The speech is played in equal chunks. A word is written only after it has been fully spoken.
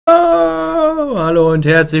Hallo und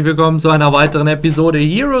herzlich willkommen zu einer weiteren Episode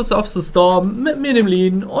Heroes of the Storm mit mir, dem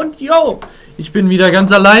Lean. Und ich bin wieder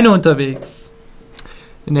ganz alleine unterwegs.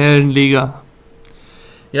 In der Heldenliga.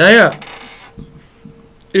 Ja.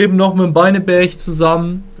 Eben noch mit dem Beineberg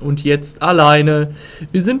zusammen und jetzt alleine.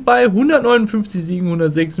 Wir sind bei 159 Siegen,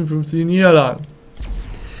 156 Niederlagen.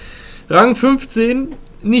 Rang 15,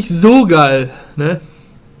 nicht so geil, ne?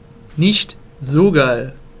 Nicht so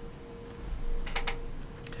geil.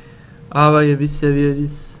 Aber ihr wisst ja, wie es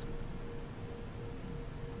ist.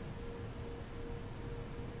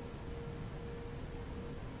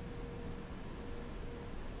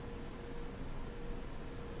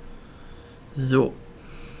 So.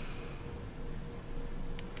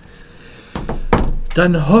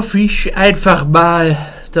 Dann hoffe ich einfach mal,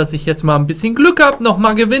 dass ich jetzt mal ein bisschen Glück habe,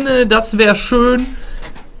 nochmal gewinne. Das wäre schön.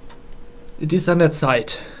 Es ist an der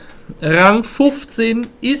Zeit. Rang 15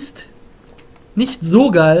 ist nicht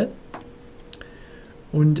so geil.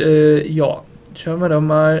 Und ja, schauen wir doch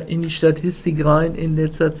mal in die Statistik rein in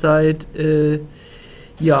letzter Zeit.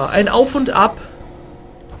 Ja, ein Auf und Ab.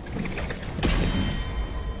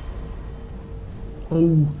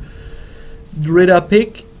 Oh, Dritter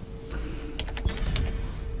Pick.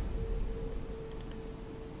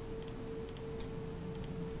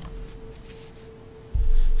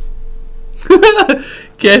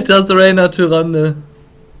 Keltas Rainer Tyranne.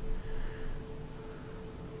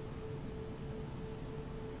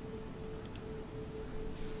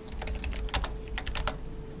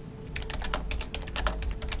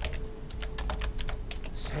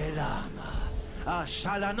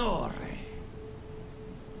 Shalanore.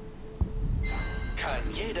 Kann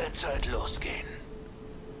jederzeit losgehen.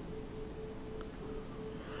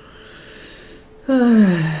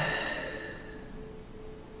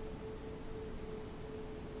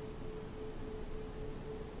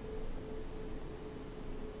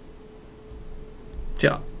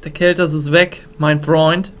 Tja, der Keltas ist weg, mein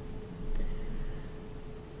Freund.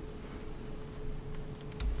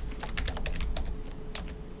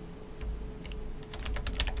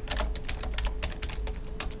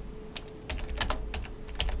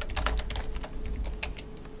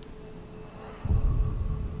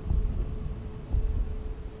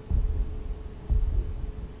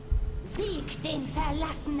 Sieg den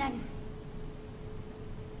Verlassenen.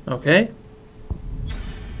 Okay.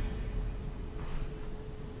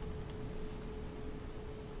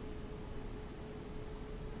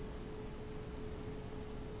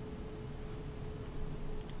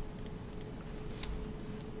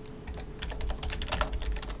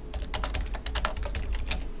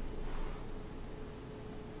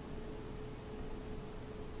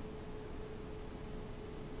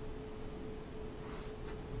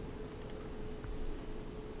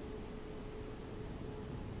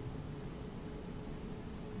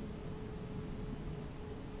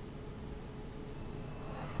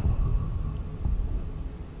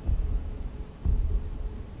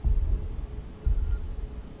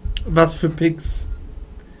 Was für Picks.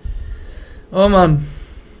 Oh Mann.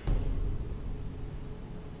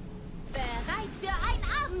 Bereit für ein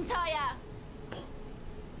Abenteuer.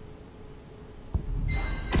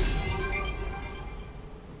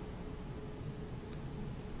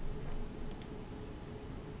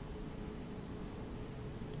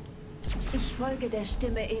 Ich folge der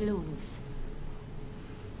Stimme Eluns.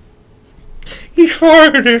 Ich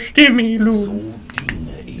folge der Stimme Eluns. So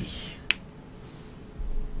diene ich.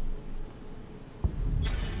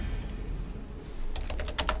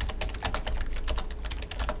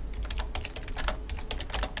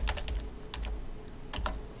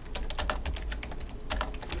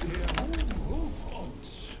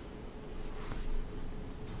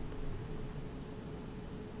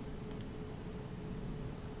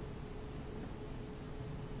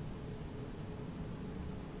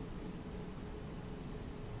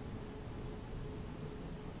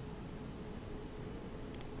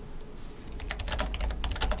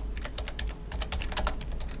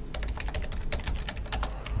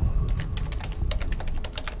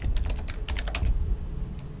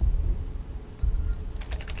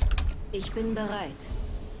 Ich bin bereit.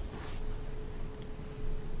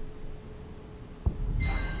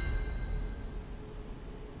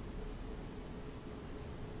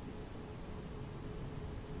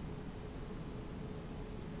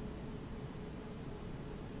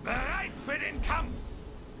 Bereit für den Kampf.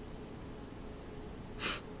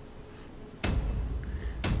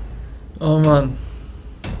 Oh Mann.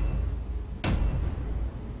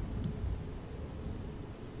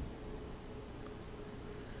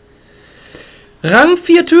 Rang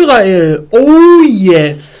 4 Tyrael. Oh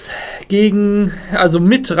yes. Gegen, also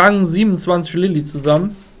mit Rang 27 Lilly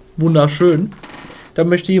zusammen. Wunderschön. Da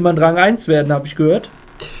möchte jemand Rang 1 werden, habe ich gehört.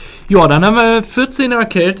 Ja, dann haben wir 14er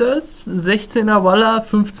Keltes, 16er Waller,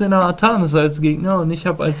 15er Artanis als Gegner. Und ich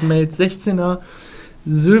habe als Mate 16er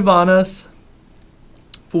Sylvanas,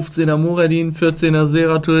 15er Muradin, 14er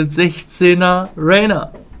Seratul, 16er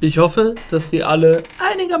Rainer. Ich hoffe, dass die alle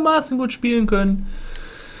einigermaßen gut spielen können.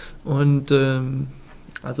 Und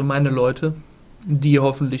also meine Leute, die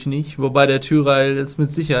hoffentlich nicht. Wobei der Tyrael es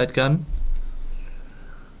mit Sicherheit kann.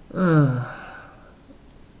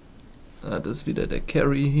 Das ist wieder der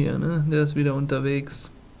Carry hier, ne? Der ist wieder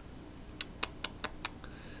unterwegs.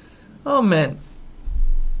 Oh man.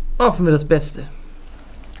 Hoffen wir das Beste.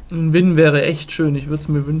 Ein Win wäre echt schön, ich würde es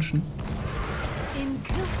mir wünschen. In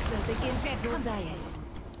Kürze beginnt der so sei es.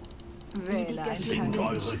 Wähle ein Sind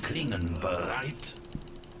eure Klingen bereit?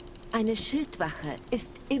 Eine Schildwache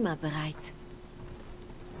ist immer bereit.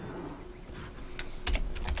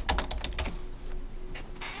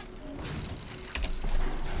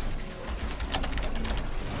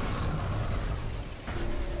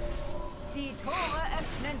 Die Tore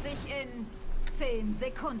öffnen sich in 10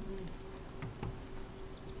 Sekunden.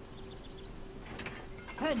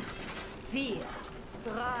 5, 4,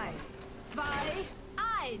 3, 2,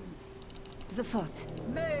 1. Sofort.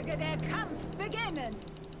 Möge der Kampf beginnen.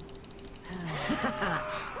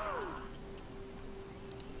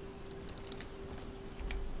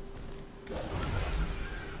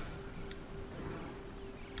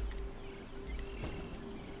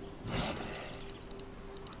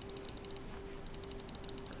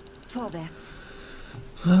 Vorwärts.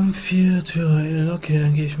 Rang 4, Tyrael. Okay,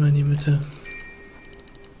 dann gehe ich mal in die Mitte.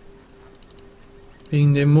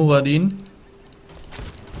 Wegen dem Muradin.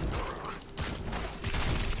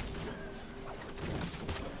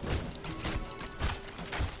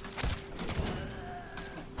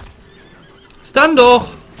 Stun doch!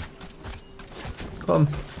 Komm,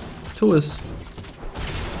 tu es.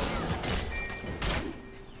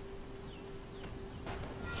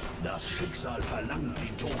 Das Schicksal verlangt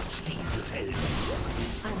den Tod dieses Helden.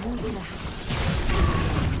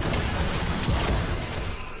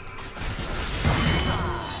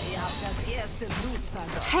 Ihr habt das erste Blut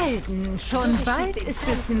verloren. Helden, schon bald ist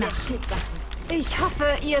es Nacht. Ich hoffe,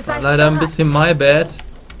 ihr War seid leider ein bereit. bisschen my bad.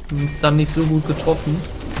 Uns dann nicht so gut getroffen.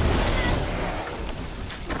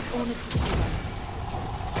 Ohne zu zögern.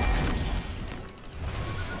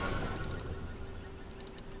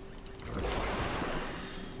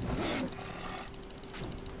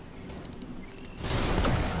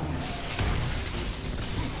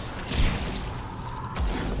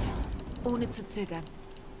 Ohne zu zögern.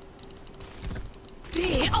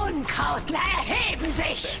 Die Unkrautler erheben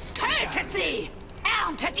sich! Tötet sie!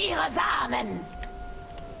 Erntet ihre Samen!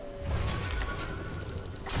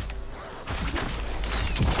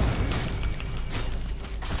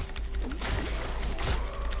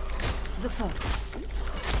 Sofort.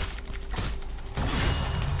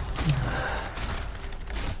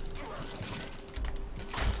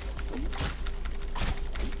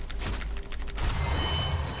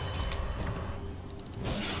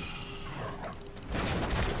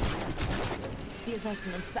 Wir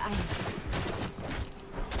sollten uns beeilen.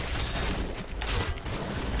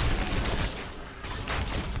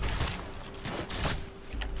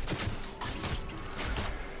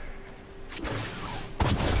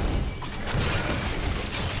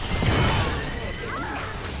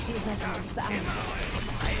 Wir sollten uns beeilen.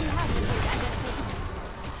 Sie haben sich an der Front.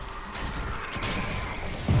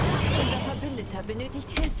 Unser Verbündeter benötigt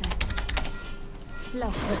Hilfe.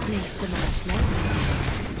 Lauf das nächste Mal schnell.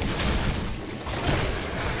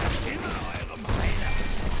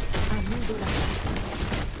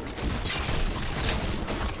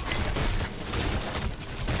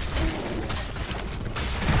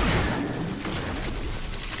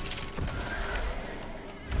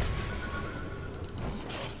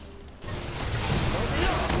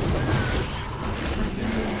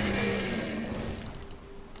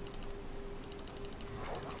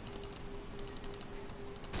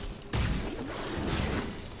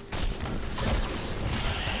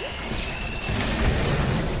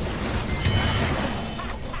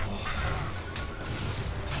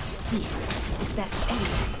 Dies ist das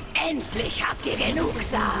Ende. Endlich habt ihr genug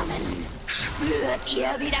Samen! Spürt ihr,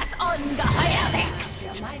 wie das Ungeheuer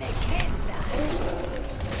wächst? Meine Kinder!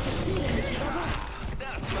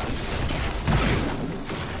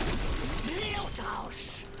 Blutrausch!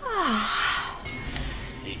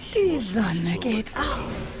 Die Sonne geht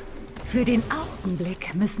auf. Für den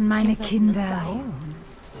Augenblick müssen meine Kinder ruhen.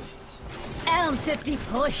 Erntet die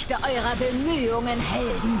Früchte eurer Bemühungen,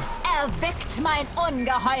 Helden. Erweckt mein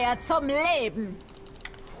Ungeheuer zum Leben.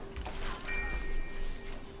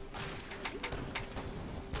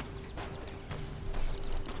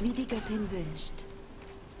 Wie die Göttin wünscht.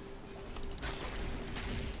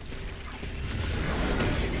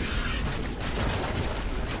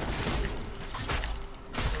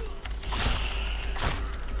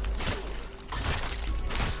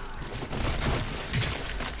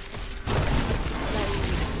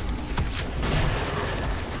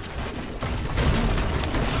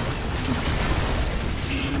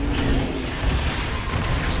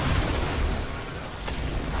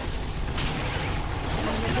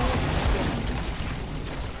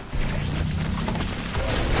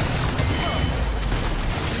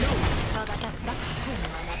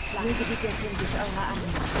 Möge die Göttin sich eurer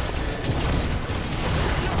annehmen.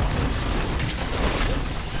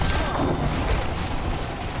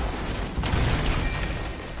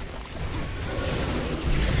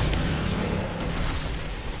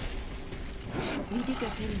 Wie die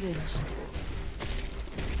Göttin wünscht.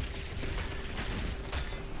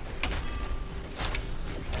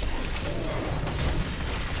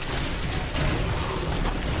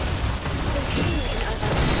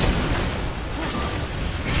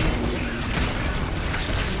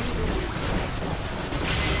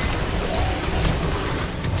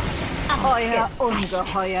 Euer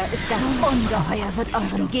Ungeheuer ist das Ungeheuer, wird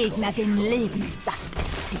euren Gegner den Lebenssaft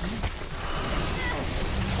entziehen.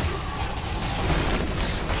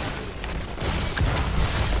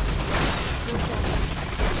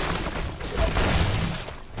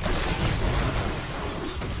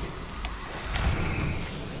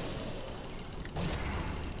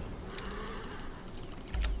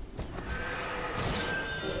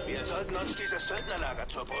 Wir sollten uns dieses Söldnerlager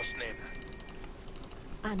zur Brust nehmen.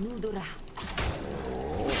 Anudora.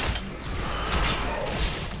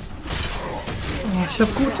 Oh, ich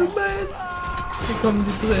hab gute Mails. Hier kommen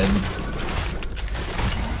die Tränen.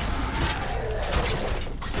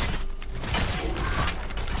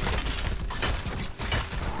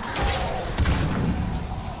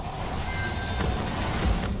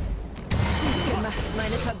 Gut gemacht,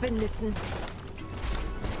 meine Verbündeten.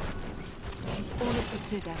 Ohne zu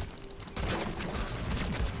zögern.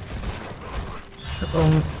 Ich hab auch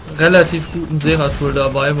einen relativ guten Seratul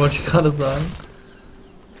dabei, wollte ich gerade sagen.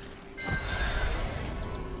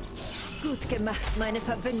 Gut gemacht, meine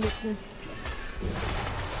Verbündeten.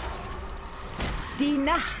 Die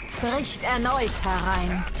Nacht bricht erneut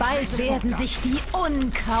herein. Bald werden sich die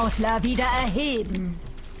Unkrautler wieder erheben.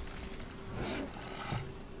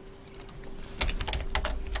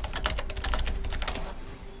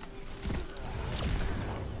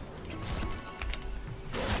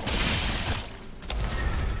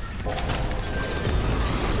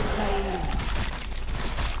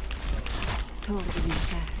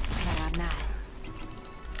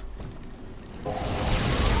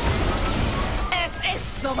 Es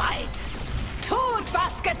ist soweit. Tut,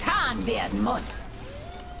 was getan werden muss.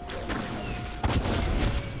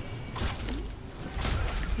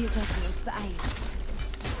 Wir sollten uns beeilen.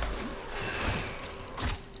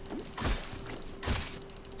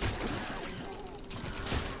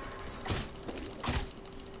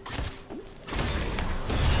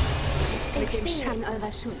 Mit dem Schein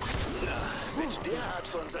eurer Schuld. Mit der Art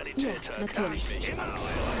von Sanitäter Ja, kann ich mich immer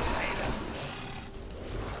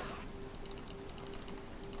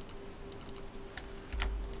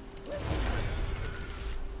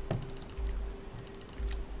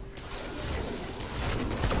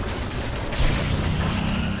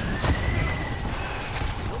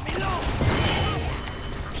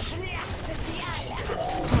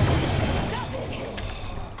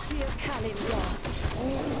Für Kalimdor.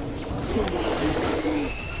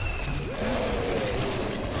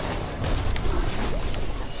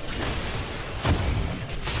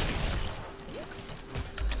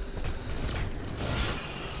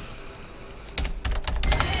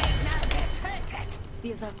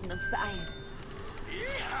 Wir sollten uns beeilen.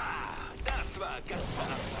 Ja, das war ganz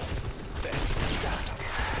einfach. Besten Dank.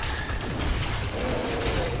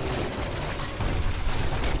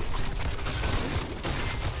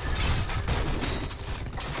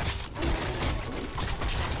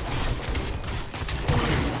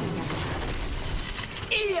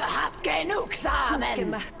 Ihr habt genug Samen. Gut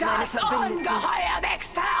gemacht, meine Das Verbündeten. Ungeheuer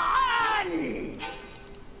wächst heran.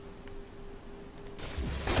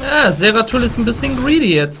 Ja, Seratul ist ein bisschen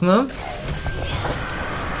greedy jetzt, ne?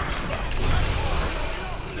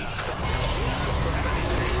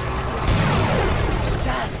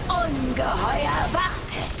 Das Ungeheuer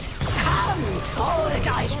wartet. Kommt, holt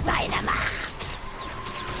euch seine Macht.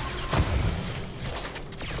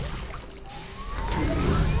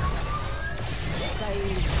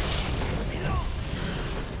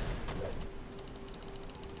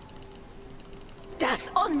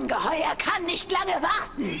 Das Ungeheuer kann nicht lange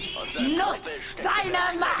warten. Nutzt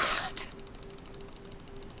seine Macht.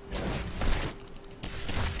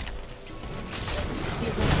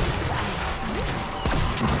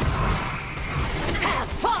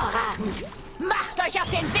 Hervorragend! Macht euch auf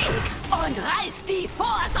den Weg und reißt die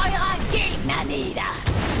Forts eurer Gegner nieder!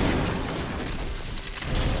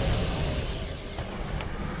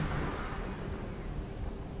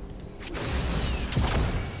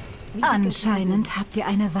 Anscheinend habt ihr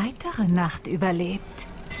eine weitere Nacht überlebt.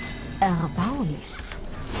 Erbaulich.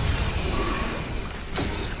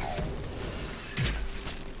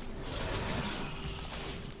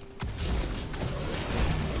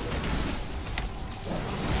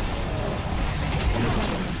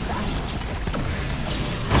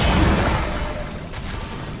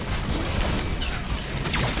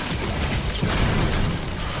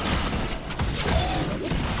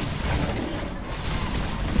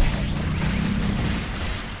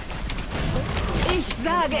 Ich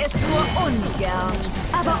sage es nur ungern,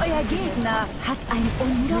 aber euer Gegner hat ein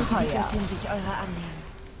Ungeheuer. sich eurer annehmen.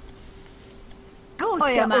 Gut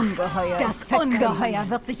Euer gemacht. Ungeheuer Das ist verkündet. Ungeheuer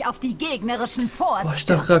wird sich auf die gegnerischen Forts Boah, ich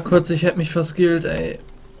dachte gerade kurz, ich hätte mich verskillt, ey.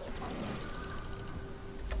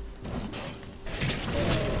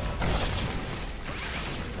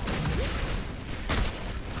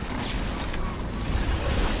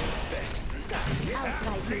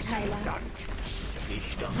 Ausreichend, Heiler.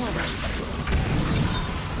 Ich doch.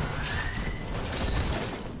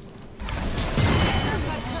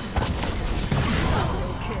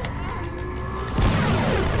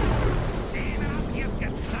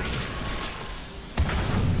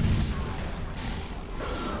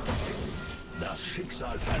 Das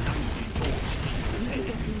Schicksal verlangt den Tod dieses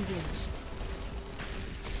Helden.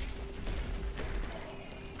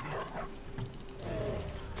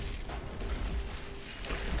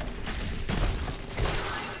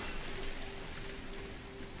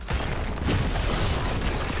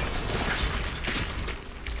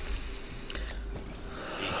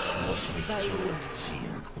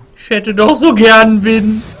 Ich hätte doch so gern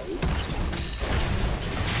Win.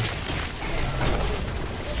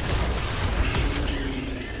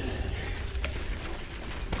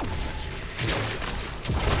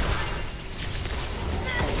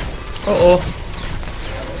 Oh oh.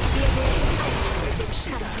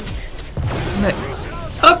 Nee.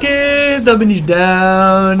 Okay, da bin ich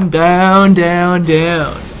down, down, down,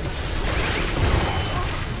 down.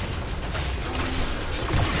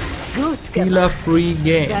 Gut Healer gemacht. Free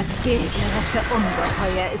Game. Das gegnerische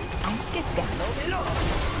Ungeheuer ist eingegangen.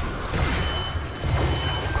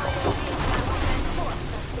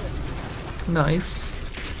 Nice.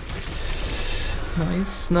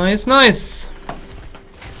 Nice, nice, nice.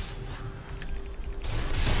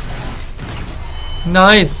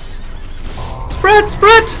 Nice. Spread,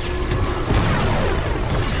 spread.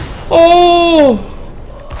 Oh.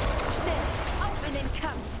 Schnell, auf in den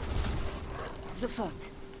Kampf. Sofort.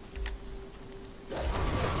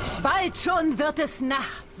 Bald schon wird es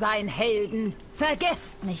Nacht sein, Helden.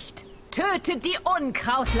 Vergesst nicht. Tötet die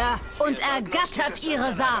Unkrautler und ergattert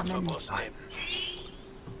ihre Samen. Wir sollten uns beeilen.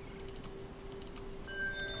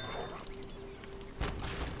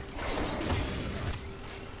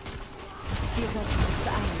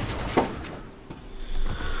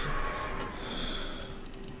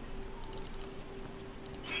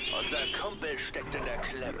 Unser Kumpel steckt in der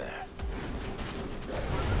Klemme.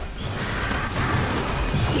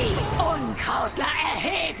 Die Unkrautler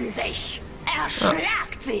erheben sich!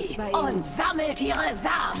 Erschlagt sie und sammelt ihre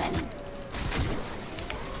Samen!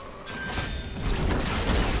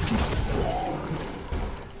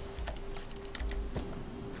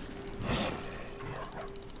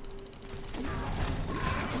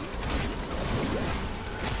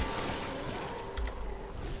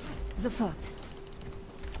 Sofort.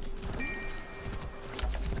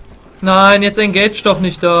 Nein, jetzt engage doch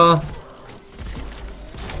nicht da.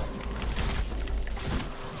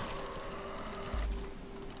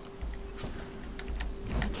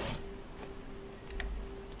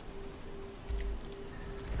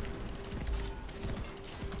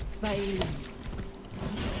 Bei ihnen.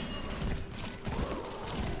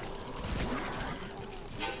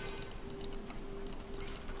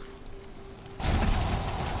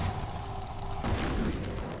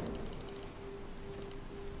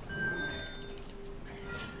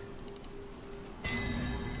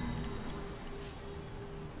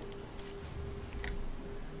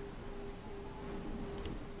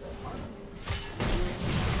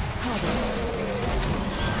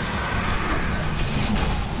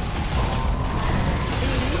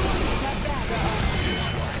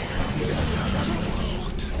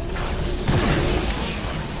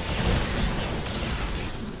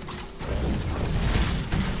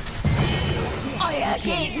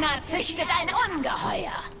 Gegner züchtet ein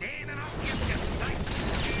Ungeheuer.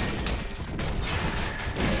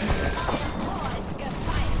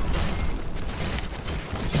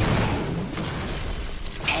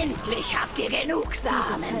 Endlich habt ihr genug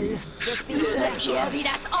Samen. Spürt ihr, wie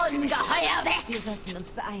das Ungeheuer Wir wächst? sollten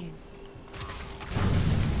uns beeilen.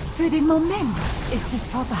 Für den Moment ist es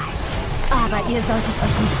vorbei. Aber ihr solltet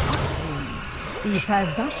euch nicht ausruhen. Die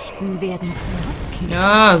Verseuchten werden zurückkehren.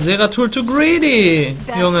 Ja, Seratul to greedy,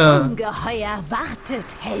 Das Junge. Ungeheuer wartet,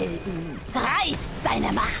 Helden. Reißt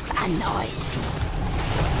seine Macht an euch.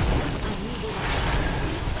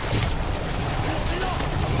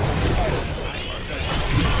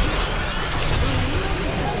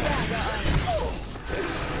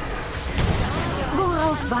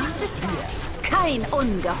 Worauf wartet ihr? Kein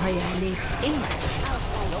Ungeheuer lebt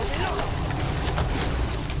eher.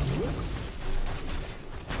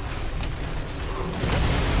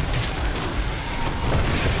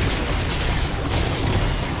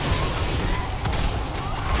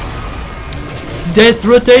 Death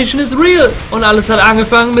Rotation is real. Und alles hat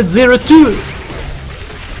angefangen mit 0-2.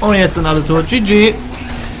 Und jetzt sind alle tot. GG.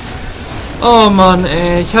 Oh Mann,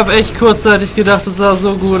 ey. Ich habe echt kurzzeitig gedacht, das sah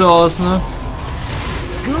so gut aus, ne?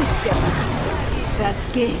 Gut gemacht. Das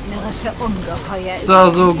gegnerische Ungeheuer ist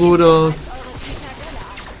Sah so gut aus.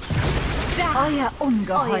 euer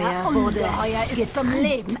Ungeheuer wurde ist zum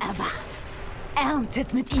Leben erwacht.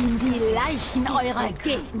 Erntet mit ihm die Leichen eurer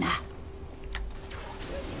Gegner.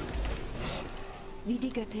 Wie die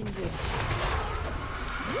Göttin wünscht.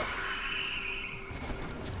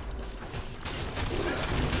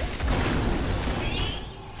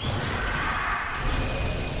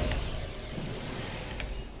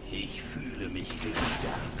 Ich fühle mich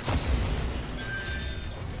gestärkt.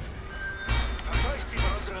 Verscheucht sie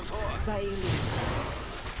von unserem Tor. Bei Ihnen.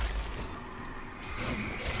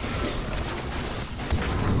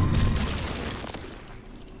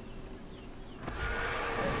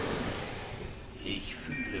 Ich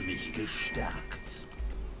fühle mich gestärkt.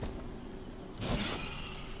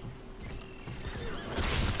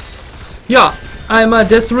 Ja, einmal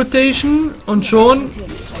Death Rotation und schon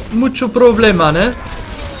mucho problema, ne?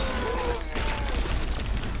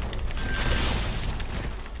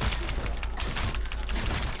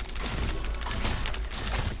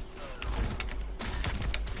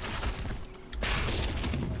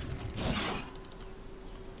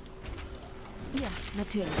 Ja,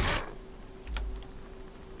 natürlich.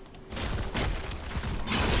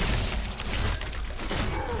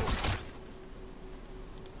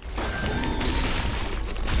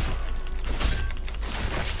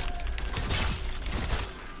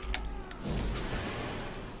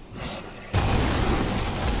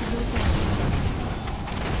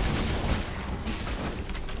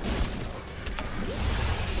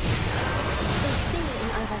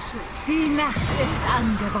 Die Nacht ist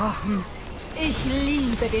angebrochen. Ich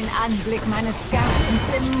liebe den Anblick meines Gartens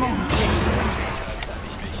im Mondlicht.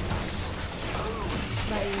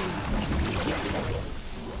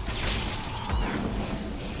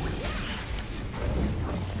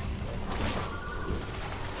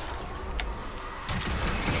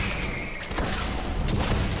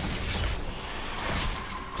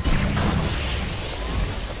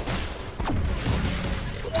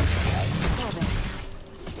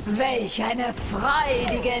 Welch eine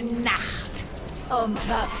freudige Nacht, um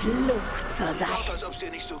verflucht zu sein. Aus, als ob es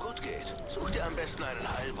dir nicht so gut geht. Such dir am besten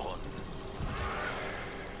einen Heilbrunnen.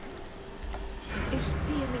 Ich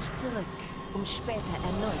ziehe mich zurück, um später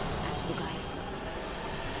erneut anzugreifen.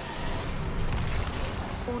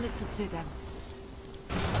 Ohne zu zögern.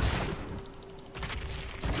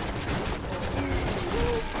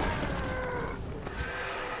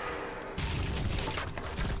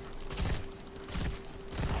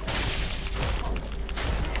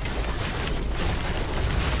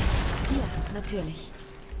 Ja, natürlich.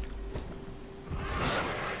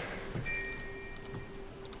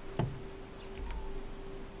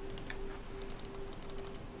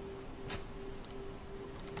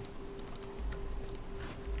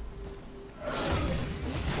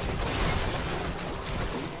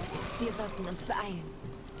 Wir sollten uns beeilen.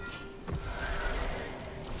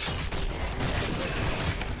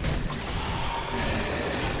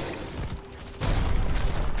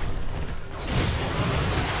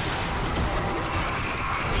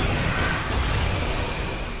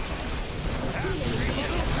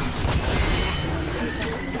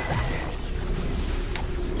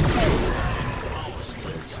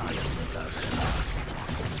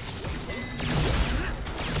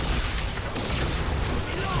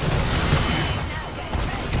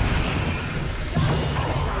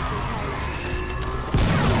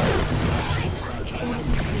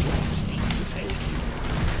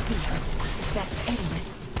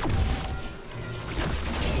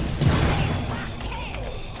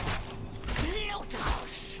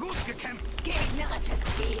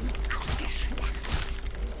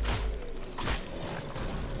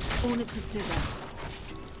 Ohne zu zögern.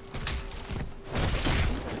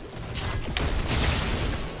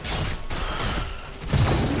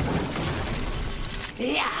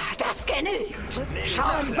 Ja, das genügt.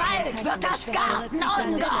 Schon bald wird das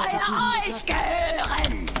Gartenungeheuer euch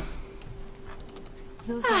gehören.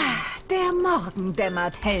 So sein. Der Morgen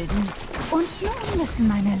dämmert, Helden. Und nun müssen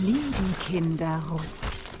meine lieben Kinder ruhen.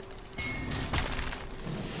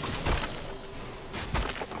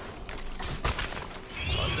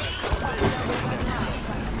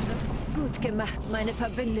 Gut gemacht, meine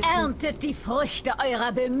Verbündeten. Erntet die Früchte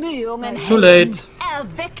eurer Bemühungen, Too late.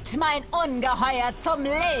 Erweckt mein Ungeheuer zum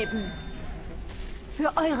Leben.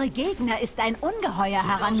 Für eure Gegner ist ein Ungeheuer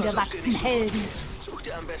herangewachsen, Helden. Such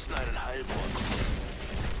dir am besten einen Heilbrunnen.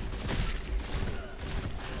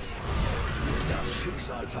 Das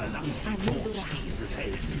Schicksal verlangt den Tod dieses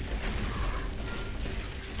Helden.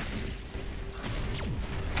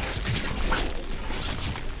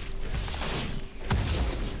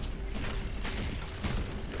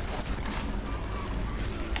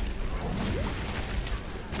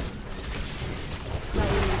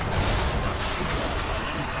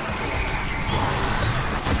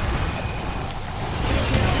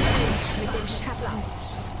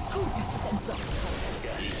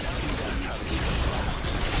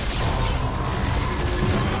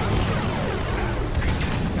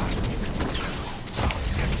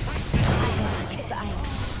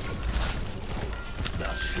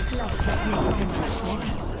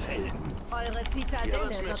 Eure Hier Zitadelle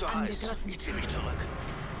wird's mir wird zu heiß. angegriffen. Ich zieh mich zurück.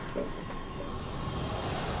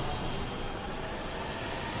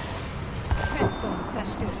 Festung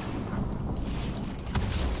zerstört.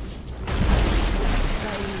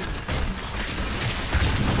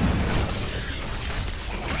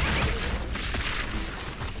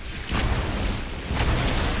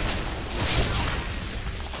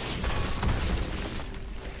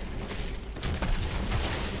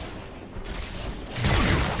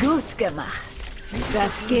 Gut gemacht.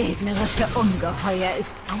 Das gegnerische Ungeheuer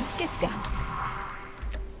ist eingegangen.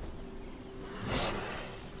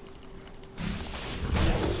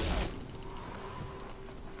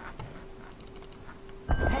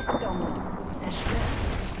 Festung zerstört.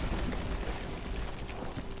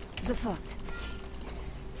 Sofort.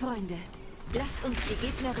 Freunde, lasst uns die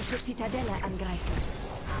gegnerische Zitadelle angreifen.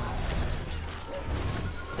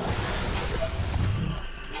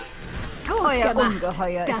 Euer gemacht.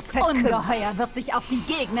 Ungeheuer Das ist verkümmert. Ungeheuer wird sich auf die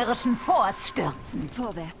gegnerischen Forts stürzen.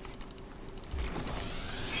 Vorwärts.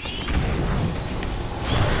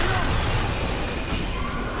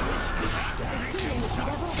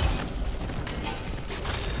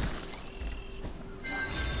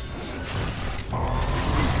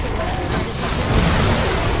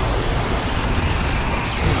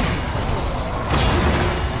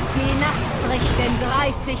 Die Nacht bricht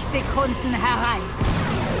in 30 Sekunden herein.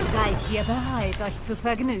 Seid ihr bereit, euch zu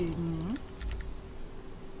vergnügen?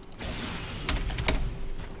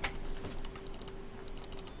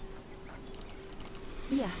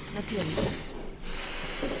 Ja, natürlich.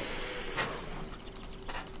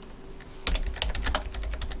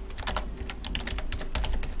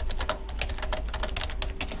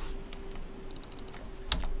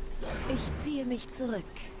 Ich ziehe mich zurück,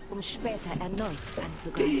 um später erneut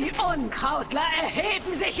anzugreifen. Die Unkrautler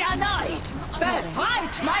erheben sich erneut.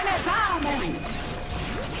 Befreit meine Samen.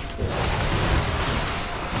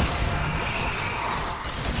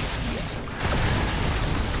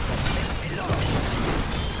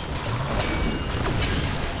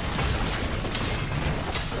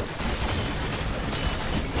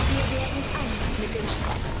 Wir werden eins mit dem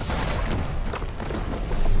Schrecken.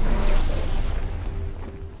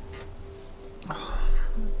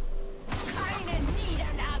 Keine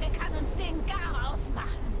Niederlage kann uns den Garaus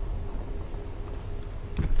machen.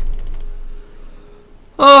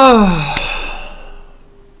 Ah.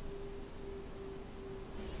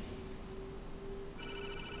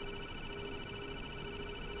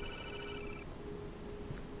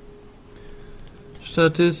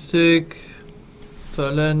 Statistik,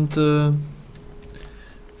 Talente,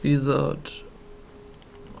 Wizard.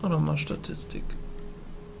 Auch nochmal Statistik.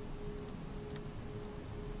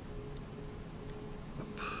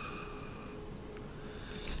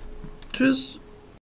 Tschüss.